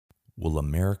Will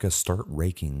America start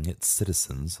raking its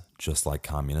citizens just like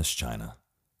communist China?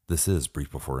 This is Brief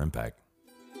Before Impact.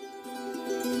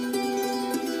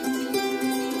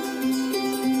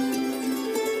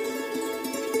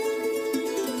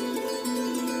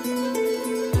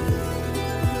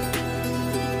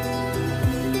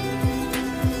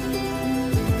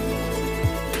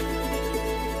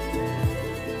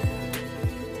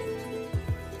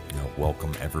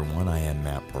 Welcome everyone, I am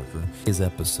Matt Parker. Today's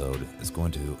episode is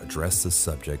going to address the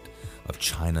subject of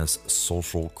China's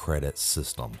social credit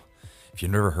system. If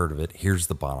you've never heard of it, here's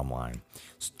the bottom line.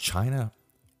 China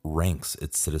ranks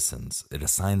its citizens. It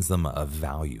assigns them a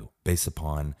value based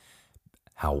upon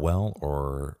how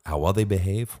well they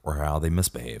behave or how they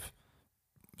misbehave.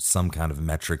 Some kind of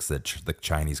metrics that the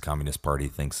Chinese Communist Party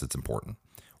thinks it's important.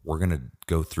 We're going to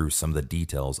go through some of the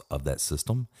details of that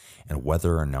system and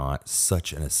whether or not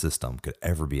such a system could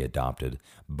ever be adopted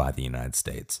by the United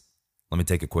States. Let me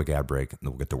take a quick ad break and then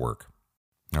we'll get to work.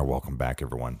 Now, welcome back,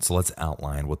 everyone. So let's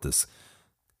outline what this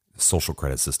social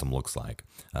credit system looks like.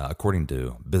 According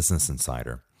to Business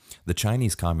Insider, the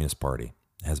Chinese Communist Party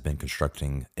has been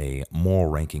constructing a moral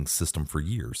ranking system for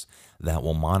years that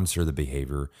will monitor the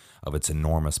behavior of its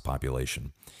enormous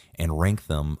population and rank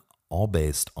them all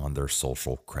based on their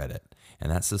social credit.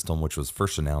 And that system, which was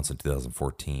first announced in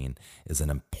 2014, is an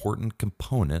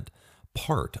important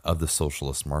part of the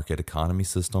socialist market economy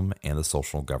system and the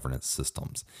social governance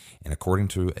systems. And according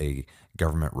to a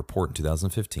government report in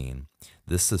 2015,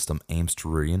 this system aims to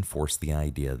reinforce the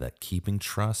idea that keeping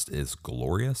trust is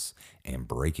glorious and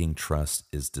breaking trust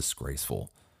is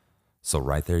disgraceful. So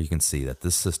right there you can see that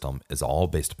this system is all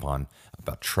based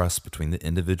about trust between the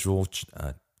individual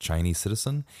Chinese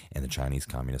citizen and the Chinese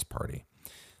Communist Party.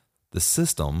 The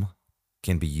system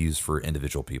can be used for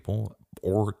individual people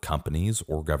or companies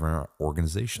or government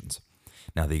organizations.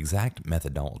 Now, the exact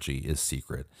methodology is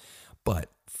secret,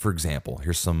 but for example,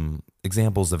 here's some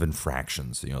examples of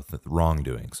infractions,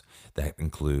 wrongdoings that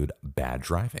include bad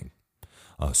driving,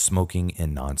 smoking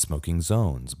in non-smoking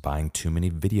zones, buying too many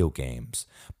video games,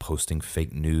 posting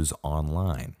fake news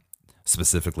online,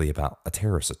 specifically about a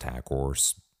terrorist attack or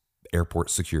airport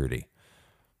security.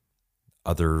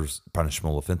 Other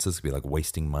punishable offenses could be like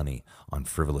wasting money on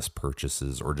frivolous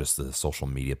purchases or just the social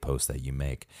media posts that you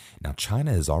make. Now,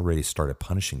 China has already started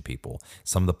punishing people.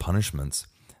 Some of the punishments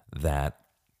that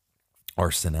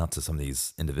are sent out to some of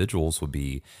these individuals would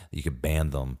be you could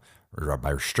ban them or by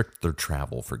restrict their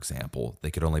travel, for example.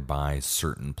 They could only buy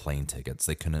certain plane tickets.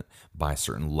 They couldn't buy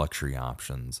certain luxury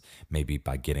options. Maybe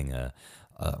by getting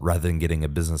rather than getting a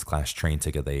business class train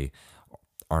ticket, they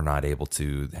are not able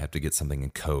to have to get something in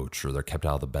coach, or they're kept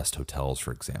out of the best hotels,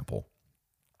 for example.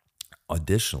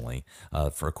 Additionally,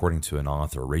 according to an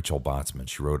author, Rachel Botsman,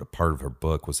 she wrote a part of her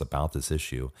book was about this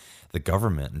issue. The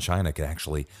government in China could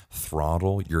actually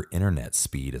throttle your internet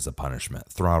speed as a punishment.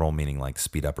 Throttle meaning like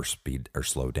speed up or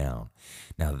slow down.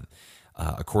 Now,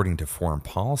 according to Foreign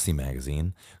Policy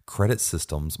magazine, credit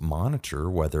systems monitor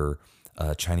whether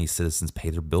Chinese citizens pay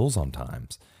their bills on time.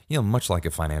 Much like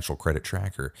a financial credit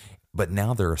tracker. But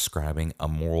now they're ascribing a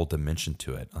moral dimension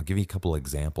to it. I'll give you a couple of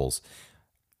examples.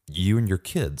 You and your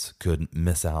kids could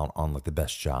miss out on like the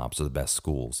best jobs or the best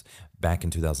schools. Back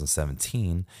in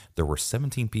 2017, there were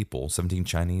 17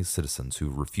 Chinese citizens who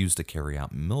refused to carry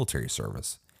out military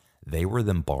service. They were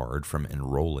then barred from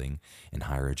enrolling in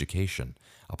higher education,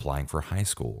 applying for high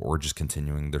school, or just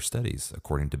continuing their studies,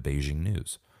 according to Beijing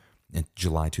News. In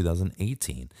July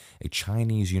 2018, a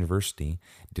Chinese university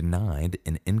denied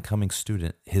an incoming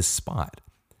student his spot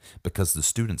because the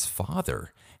student's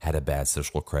father had a bad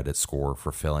social credit score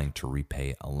for failing to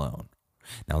repay a loan.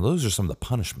 Now, those are some of the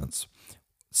punishments.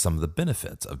 Some of the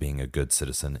benefits of being a good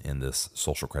citizen in this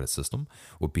social credit system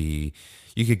would be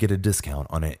you could get a discount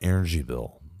on an energy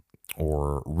bill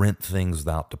or rent things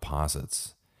without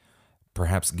deposits,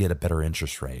 perhaps get a better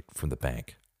interest rate from the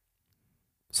bank.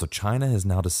 So China has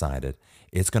now decided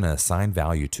it's going to assign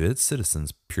value to its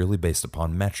citizens purely based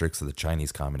upon metrics that the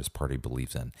Chinese Communist Party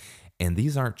believes in. And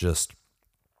these aren't just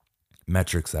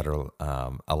metrics that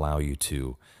allow you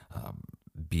to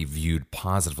be viewed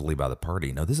positively by the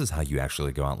party. No, this is how you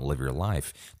actually go out and live your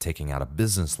life, taking out a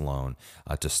business loan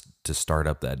to start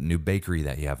up that new bakery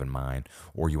that you have in mind,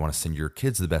 or you want to send your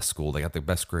kids to the best school, they got the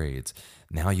best grades.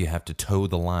 Now you have to toe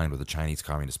the line with the Chinese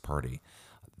Communist Party.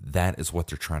 That is what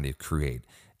they're trying to create,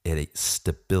 a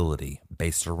stability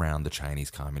based around the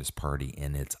Chinese Communist Party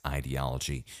and its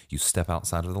ideology. You step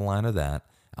outside of the line of that,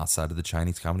 outside of the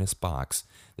Chinese Communist box,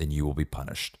 then you will be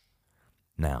punished.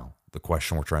 Now, the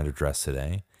question we're trying to address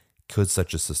today, could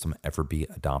such a system ever be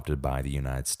adopted by the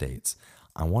United States?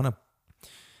 I want to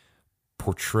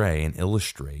portray and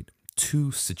illustrate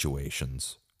two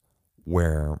situations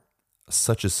where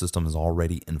such a system is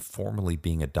already informally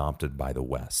being adopted by the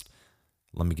West.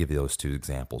 Let me give you those two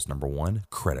examples. Number one,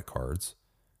 credit cards.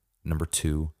 Number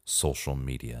two, social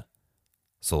media.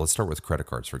 So let's start with credit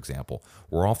cards, for example.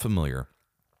 We're all familiar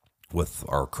with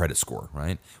our credit score,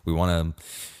 right? We want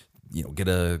to, get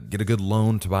a good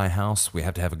loan to buy a house. We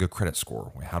have to have a good credit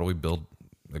score. How do we build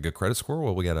a good credit score?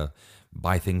 Well, we got to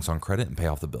buy things on credit and pay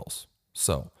off the bills.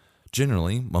 So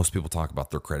generally, most people talk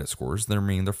about their credit scores. They're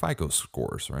meaning their FICO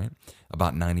scores, right?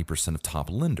 About 90% of top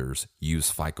lenders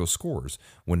use FICO scores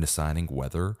when deciding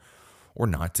whether or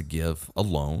not to give a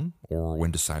loan, or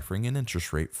when deciphering an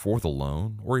interest rate for the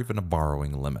loan, or even a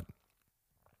borrowing limit.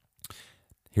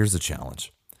 Here's the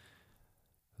challenge.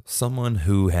 Someone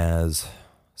who has,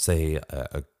 say,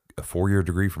 a 4-year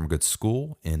degree from a good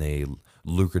school in a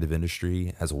lucrative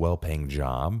industry, has a well-paying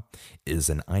job, is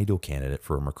an ideal candidate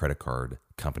from a credit card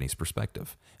company's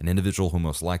perspective. An individual who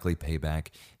most likely pay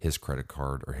back his credit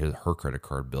card or her credit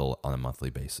card bill on a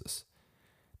monthly basis.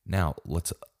 Now,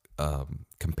 let's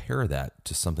compare that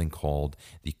to something called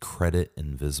the credit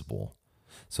invisible.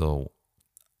 So,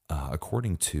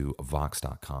 according to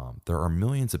Vox.com, there are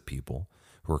millions of people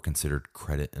who are considered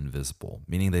credit invisible,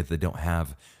 meaning that they don't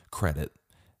have credit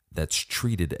that's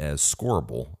treated as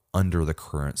scorable under the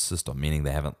current system, meaning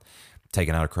they haven't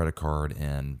taken out a credit card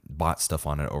and bought stuff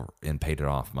on it and paid it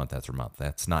off month after month.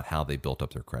 That's not how they built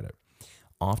up their credit.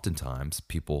 Oftentimes,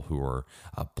 people who are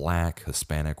Black,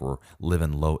 Hispanic, or live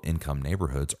in low-income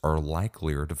neighborhoods are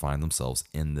likelier to find themselves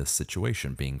in this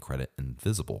situation, being credit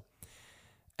invisible,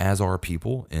 as are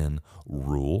people in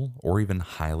rural or even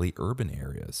highly urban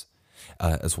areas.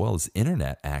 As well as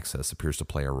internet access appears to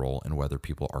play a role in whether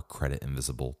people are credit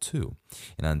invisible too.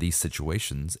 And in these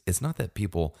situations, it's not that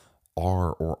people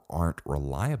are or aren't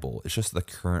reliable, it's just the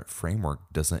current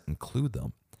framework doesn't include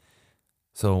them.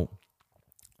 So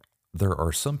there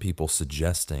are some people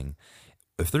suggesting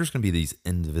if there's going to be these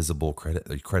invisible credit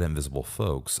invisible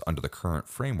folks under the current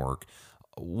framework,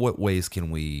 what ways can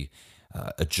we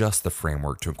adjust the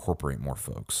framework to incorporate more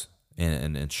folks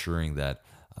and ensuring that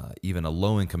even a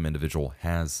low-income individual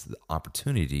has the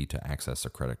opportunity to access a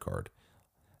credit card.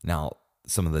 Now,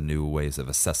 some of the new ways of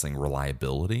assessing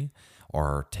reliability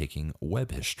are taking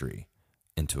web history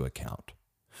into account,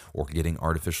 or getting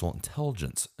artificial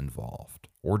intelligence involved,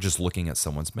 or just looking at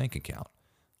someone's bank account.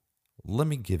 Let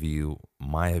me give you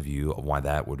my view of why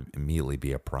that would immediately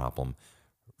be a problem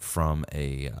from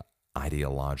a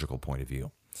ideological point of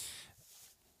view.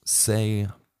 Say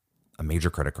a major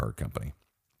credit card company,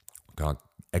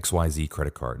 XYZ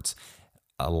credit cards,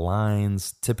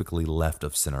 aligns typically left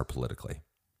of center politically.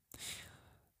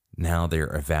 Now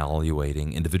they're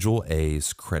evaluating individual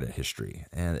A's credit history,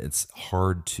 and it's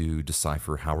hard to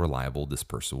decipher how reliable this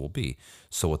person will be.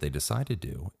 So what they decide to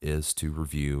do is to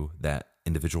review that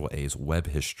individual A's web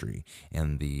history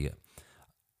and the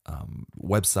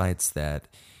websites that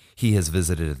he has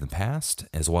visited in the past,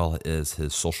 as well as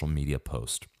his social media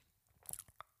post.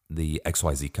 The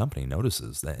XYZ company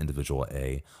notices that individual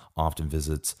A often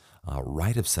visits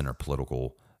right-of-center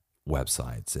political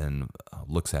websites and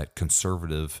looks at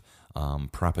conservative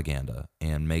propaganda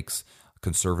and makes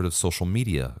conservative social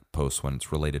media posts when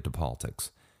it's related to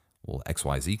politics. Well,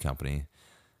 XYZ company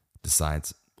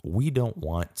decides we don't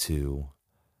want to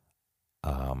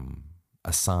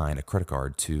assign a credit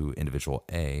card to individual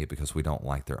A because we don't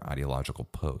like their ideological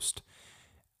post.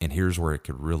 And here's where it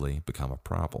could really become a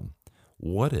problem.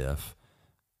 What if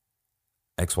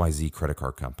XYZ credit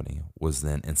card company was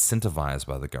then incentivized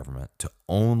by the government to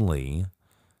only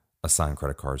assign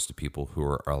credit cards to people who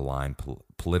are aligned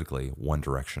politically one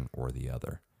direction or the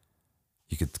other?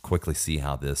 You could quickly see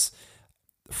how this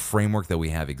framework that we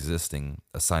have existing,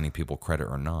 assigning people credit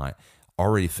or not,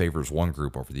 already favors one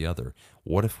group over the other.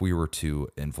 What if we were to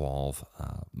involve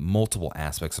multiple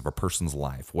aspects of a person's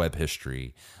life, web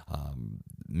history,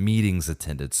 meetings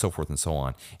attended, so forth and so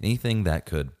on, anything that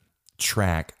could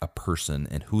track a person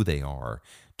and who they are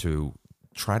to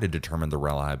try to determine the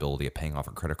reliability of paying off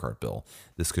a credit card bill?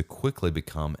 This could quickly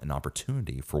become an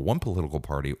opportunity for one political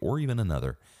party or even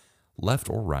another, left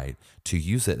or right, to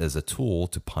use it as a tool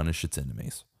to punish its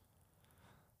enemies.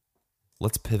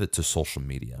 Let's pivot to social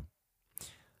media.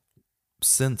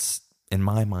 Since, in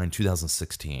my mind,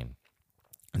 2016,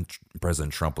 and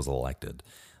President Trump was elected,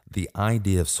 the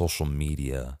idea of social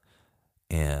media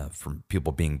and from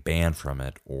people being banned from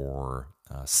it or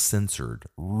censored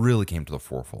really came to the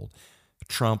forefront.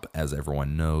 Trump, as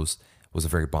everyone knows, was a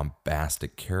very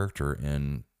bombastic character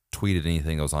and tweeted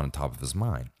anything that was on top of his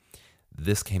mind.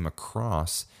 This came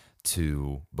across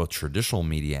to both traditional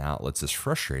media outlets as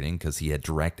frustrating because he had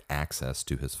direct access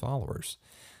to his followers.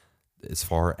 as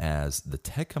far as the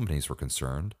tech companies were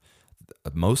concerned,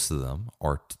 most of them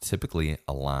are typically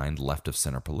aligned left of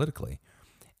center politically.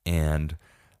 And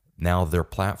now their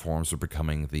platforms are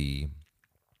becoming the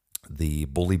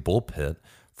bully bullpit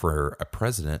for a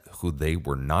president who they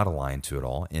were not aligned to at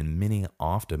all. And many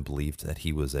often believed that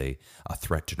he was a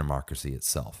threat to democracy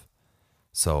itself.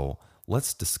 So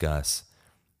let's discuss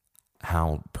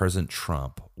how President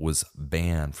Trump was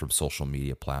banned from social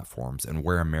media platforms and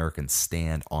where Americans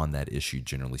stand on that issue,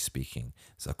 generally speaking.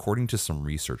 So according to some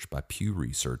research by Pew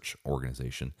Research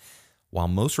Organization, while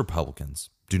most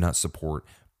Republicans do not support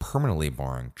permanently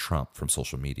barring Trump from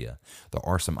social media, there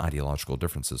are some ideological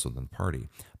differences within the party.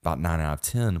 About 9 out of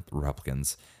 10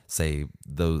 Republicans say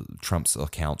though Trump's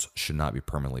accounts should not be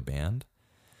permanently banned,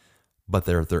 but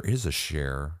there is a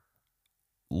share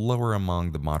lower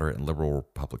among the moderate and liberal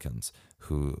Republicans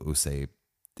who say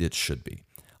it should be.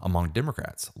 Among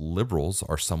Democrats, liberals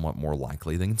are somewhat more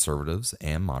likely than conservatives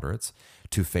and moderates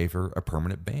to favor a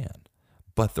permanent ban.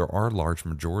 But there are large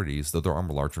majorities, though there are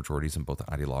large majorities in both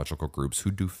ideological groups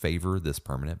who do favor this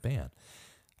permanent ban.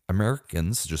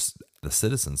 Americans, just the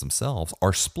citizens themselves,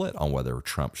 are split on whether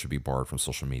Trump should be barred from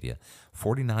social media.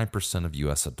 49% of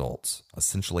U.S. adults,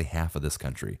 essentially half of this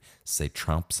country, say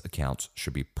Trump's accounts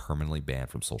should be permanently banned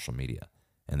from social media,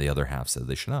 and the other half said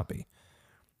they should not be.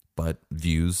 But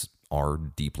views are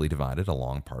deeply divided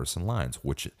along partisan lines.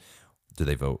 Which do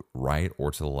they vote right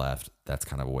or to the left? That's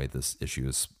kind of a way this issue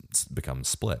has become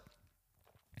split.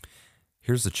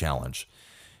 Here's the challenge.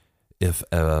 If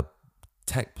a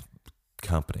tech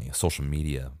company, a social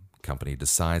media company,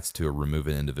 decides to remove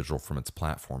an individual from its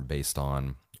platform based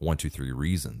on 1, 2, 3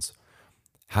 reasons,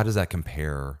 how does that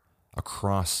compare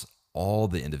across all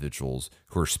the individuals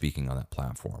who are speaking on that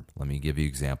platform? Let me give you an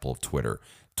example of Twitter.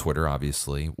 Twitter,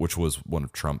 obviously, which was one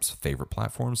of Trump's favorite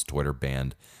platforms, Twitter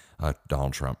banned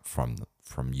Donald Trump from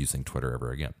using Twitter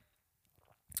ever again.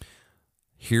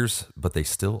 But Twitter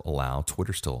still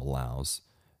allows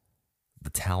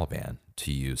the Taliban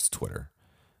to use Twitter.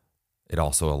 It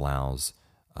also allows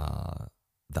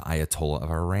the Ayatollah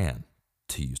of Iran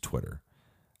to use Twitter.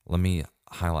 Let me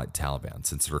highlight Taliban,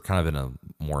 since we're kind of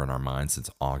more in our minds since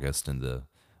August and the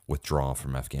withdrawal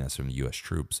from Afghanistan from the U.S.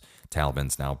 troops.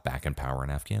 Taliban's now back in power in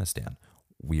Afghanistan.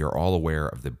 We are all aware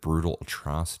of the brutal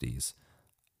atrocities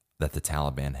that the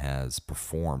Taliban has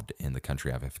performed in the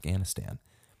country of Afghanistan.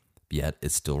 Yet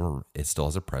it still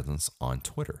has a presence on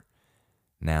Twitter.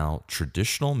 Now,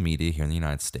 traditional media here in the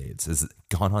United States has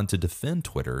gone on to defend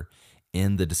Twitter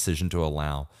in the decision to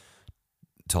allow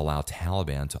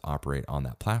Taliban to operate on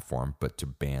that platform, but to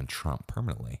ban Trump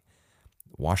permanently.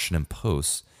 Washington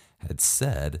Post had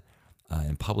said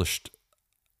and published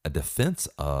a defense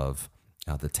of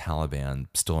the Taliban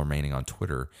still remaining on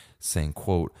Twitter, saying,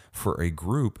 quote, "For a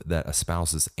group that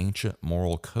espouses ancient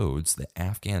moral codes, the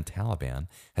Afghan Taliban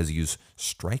has used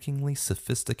strikingly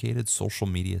sophisticated social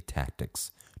media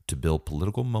tactics to build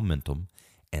political momentum,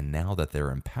 and now that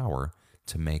they're in power,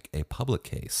 to make a public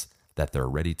case that they're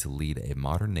ready to lead a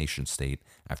modern nation state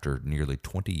after nearly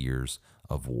 20 years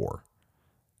of war."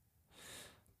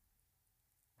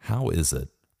 How is it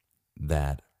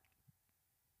that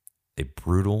a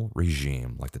brutal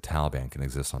regime like the Taliban can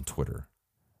exist on Twitter,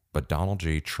 but Donald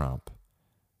J. Trump,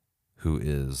 who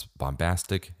is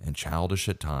bombastic and childish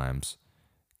at times,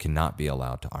 cannot be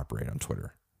allowed to operate on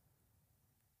Twitter?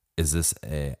 Is this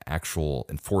an actual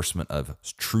enforcement of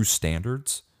true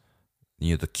standards?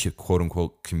 The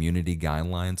quote-unquote community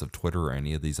guidelines of Twitter or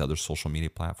any of these other social media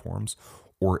platforms?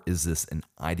 Or is this an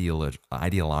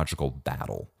ideological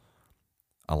battle,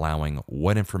 allowing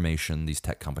what information these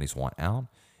tech companies want out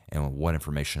and what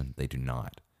information they do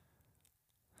not?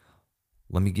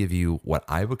 Let me give you what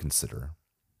I would consider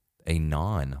a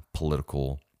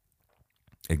non-political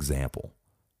example.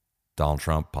 Donald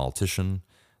Trump, politician,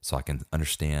 so I can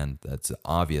understand that's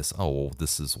obvious. Oh, well,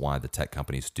 this is why the tech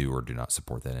companies do or do not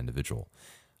support that individual.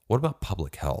 What about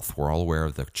public health? We're all aware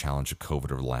of the challenge of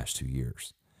COVID over the last 2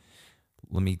 years.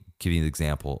 Let me give you an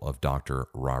example of Dr.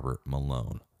 Robert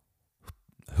Malone.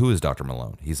 Who is Dr.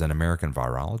 Malone? He's an American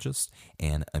virologist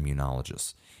and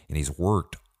immunologist, and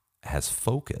has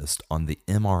focused on the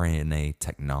mRNA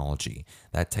technology.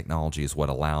 That technology is what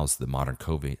allows the modern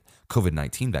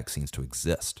COVID-19 vaccines to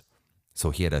exist.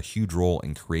 So he had a huge role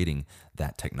in creating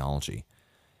that technology.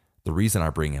 The reason I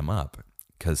bring him up,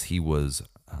 because he was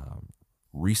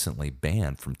recently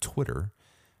banned from Twitter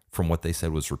from what they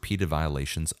said was repeated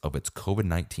violations of its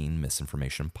COVID-19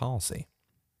 misinformation policy.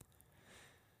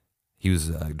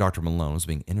 Dr. Malone was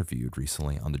being interviewed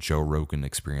recently on the Joe Rogan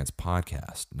Experience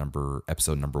podcast,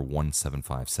 episode number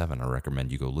 1757. I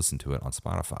recommend you go listen to it on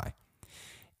Spotify.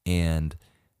 And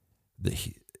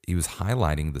he was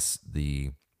highlighting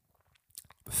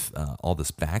all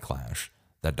this backlash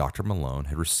that Dr. Malone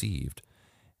had received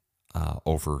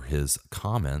over his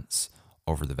comments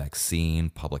over the vaccine,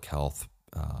 public health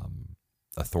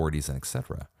authorities, and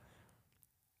etc.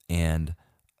 And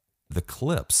the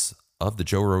clips of the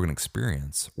Joe Rogan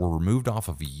Experience were removed off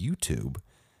of YouTube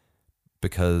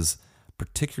because,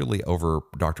 particularly over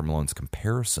Dr. Malone's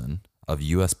comparison of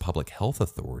U.S. public health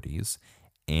authorities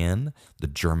and the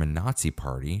German Nazi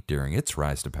Party during its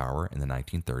rise to power in the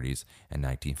 1930s and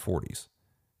 1940s.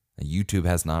 Now, YouTube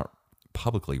has not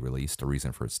publicly released a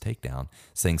reason for its takedown,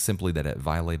 saying simply that it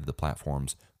violated the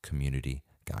platform's community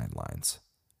guidelines.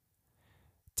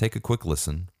 Take a quick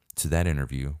listen to that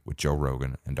interview with Joe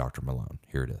Rogan and Dr. Malone.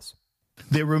 Here it is.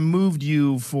 They removed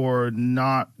you for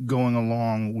not going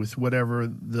along with whatever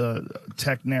the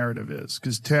tech narrative is,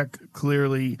 because tech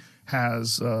clearly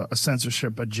has a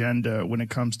censorship agenda when it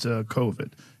comes to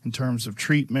COVID, in terms of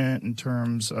treatment, in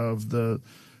terms of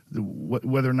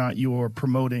whether or not you're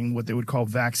promoting what they would call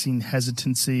vaccine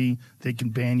hesitancy. They can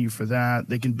ban you for that.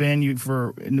 They can ban you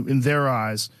for, in their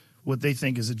eyes, what they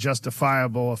think is a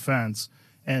justifiable offense.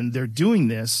 And they're doing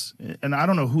this, and I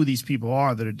don't know who these people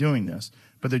are that are doing this,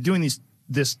 but they're doing this.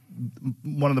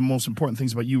 One of the most important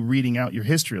things about you reading out your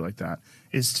history like that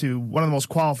is to one of the most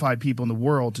qualified people in the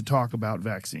world to talk about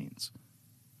vaccines.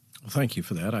 Well, thank you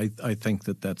for that. I think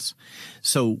that's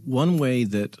so. One way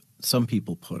that some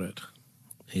people put it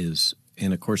is,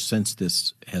 and of course, since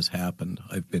this has happened,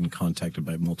 I've been contacted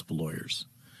by multiple lawyers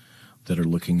that are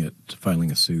looking at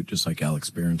filing a suit, just like Alex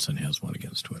Berenson has one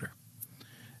against Twitter.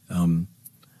 And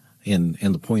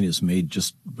the point is made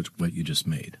just what you just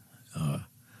made.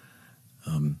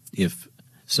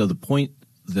 The point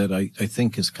that I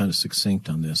think is kind of succinct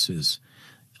on this is,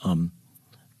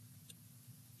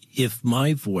 if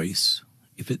my voice,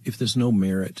 if there's no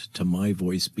merit to my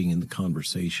voice being in the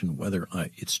conversation, whether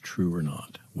it's true or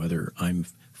not, whether I'm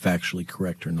factually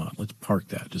correct or not, let's park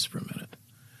that just for a minute.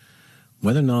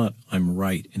 Whether or not I'm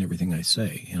right in everything I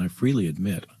say, and I freely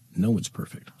admit no one's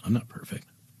perfect. I'm not perfect.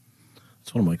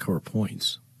 It's one of my core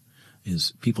points,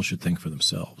 is people should think for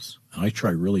themselves. And I try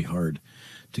really hard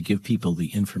to give people the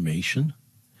information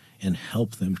and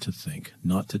help them to think,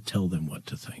 not to tell them what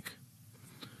to think.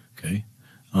 Okay?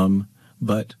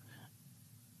 But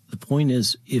the point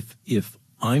is, if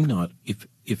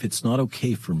it's not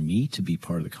okay for me to be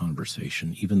part of the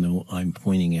conversation, even though I'm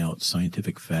pointing out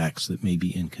scientific facts that may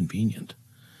be inconvenient,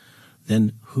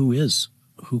 then who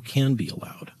can be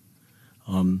allowed?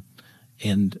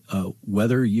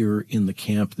 Whether you're in the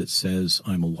camp that says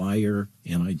I'm a liar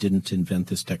and I didn't invent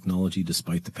this technology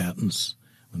despite the patents,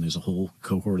 when there's a whole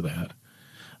cohort of that,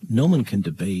 no one can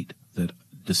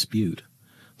dispute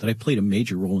that I played a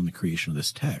major role in the creation of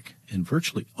this tech. And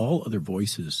virtually all other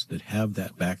voices that have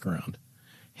that background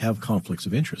have conflicts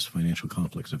of interest, financial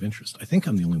conflicts of interest. I think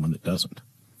I'm the only one that doesn't.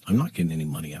 I'm not getting any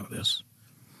money out of this.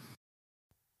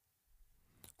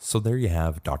 So there you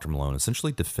have Dr. Malone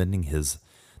essentially defending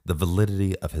the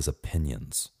validity of his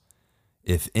opinions.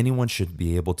 If anyone should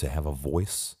be able to have a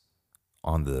voice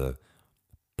on the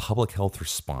public health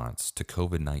response to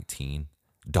COVID-19,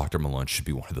 Dr. Malone should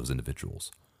be one of those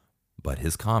individuals. But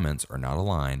his comments are not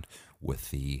aligned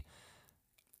with the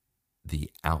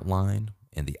outline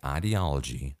and the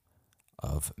ideology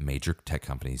of major tech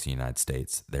companies in the United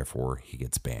States. Therefore, he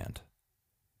gets banned.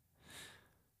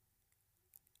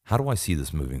 How do I see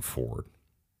this moving forward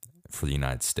for the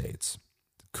United States?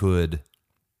 Could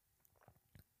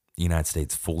the United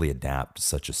States fully adapt to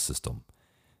such a system?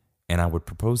 And I would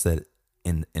propose that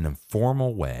in an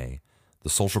informal way, the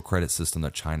social credit system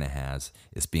that China has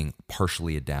is being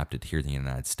partially adapted here in the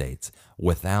United States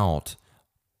without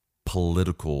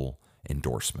political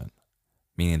endorsement,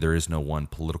 meaning there is no one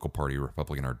political party,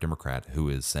 Republican or Democrat, who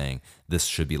is saying this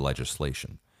should be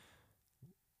legislation.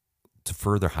 To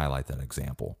further highlight that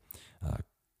example,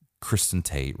 Kristen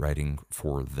Tate, writing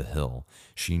for The Hill,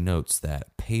 she notes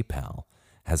that PayPal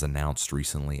has announced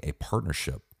recently a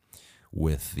partnership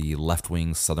with the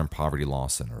left-wing Southern Poverty Law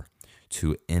Center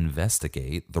to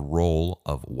investigate the role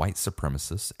of white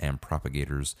supremacists and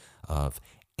propagators of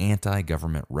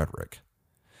anti-government rhetoric,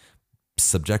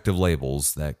 subjective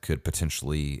labels that could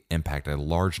potentially impact a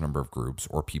large number of groups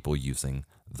or people using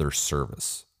their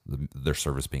service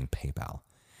being PayPal.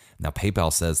 Now,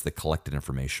 PayPal says the collected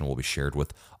information will be shared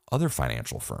with other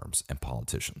financial firms and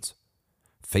politicians.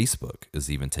 Facebook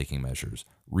is even taking measures,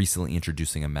 recently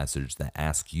introducing a message that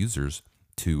asks users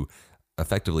to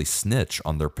effectively snitch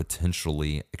on their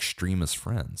potentially extremist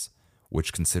friends,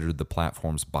 which considered the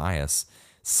platform's bias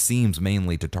seems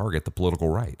mainly to target the political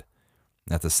right.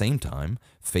 At the same time,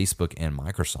 Facebook and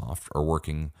Microsoft are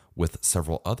working with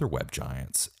several other web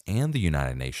giants and the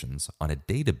United Nations on a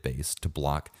database to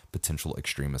block potential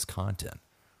extremist content.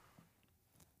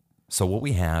 So what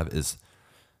we have is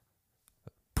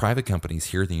private companies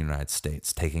here in the United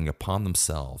States taking upon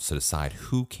themselves to decide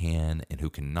who can and who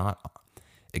cannot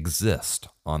exist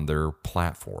on their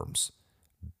platforms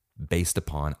based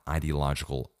upon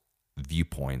ideological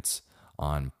viewpoints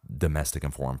on domestic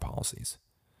and foreign policies.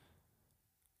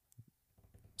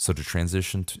 So to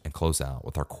transition and close out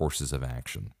with our courses of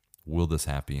action, will this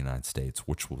happen in the United States?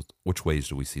 Which ways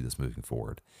do we see this moving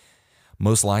forward?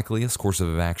 Most likely, this course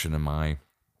of action in my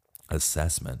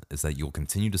assessment is that you'll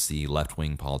continue to see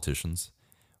left-wing politicians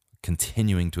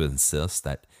continuing to insist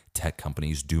that tech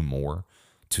companies do more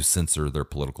to censor their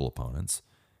political opponents.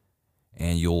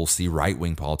 And you'll see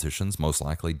right-wing politicians most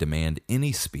likely demand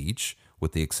any speech,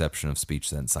 with the exception of speech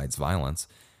that incites violence,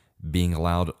 being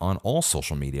allowed on all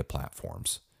social media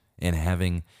platforms, and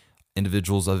having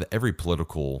individuals of every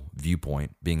political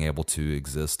viewpoint being able to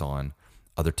exist on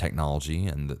other technology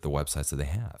and the websites that they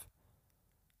have.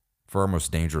 For our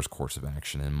most dangerous course of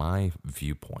action, in my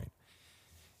viewpoint,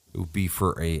 it would be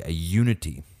for a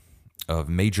unity of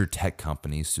major tech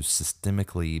companies to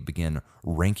systemically begin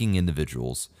ranking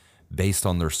individuals based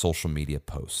on their social media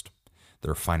post,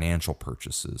 their financial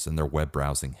purchases, and their web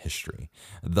browsing history,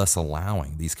 thus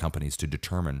allowing these companies to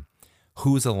determine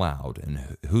who is allowed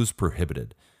and who's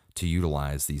prohibited to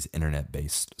utilize these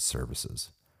internet-based services.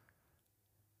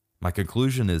 My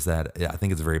conclusion is that I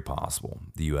think it's very possible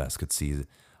the U.S. could see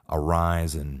a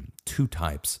rise in two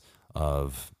types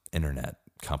of internet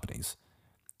companies.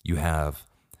 You have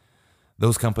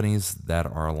those companies that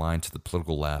are aligned to the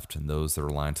political left and those that are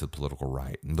aligned to the political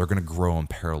right, and they're going to grow in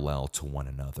parallel to one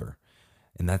another.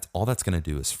 And that's all that's going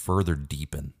to do is further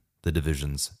deepen the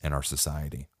divisions in our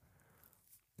society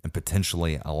and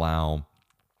potentially allow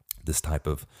this type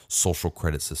of social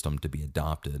credit system to be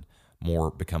adopted,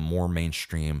 become more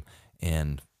mainstream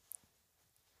and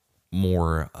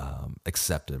more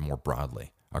accepted more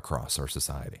broadly across our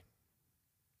society.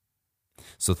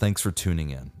 So thanks for tuning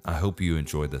in. I hope you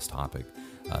enjoyed this topic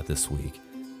this week.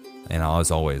 And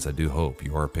as always, I do hope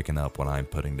you are picking up what I'm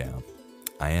putting down.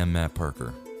 I am Matt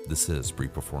Parker. This is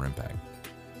Brief Before Impact.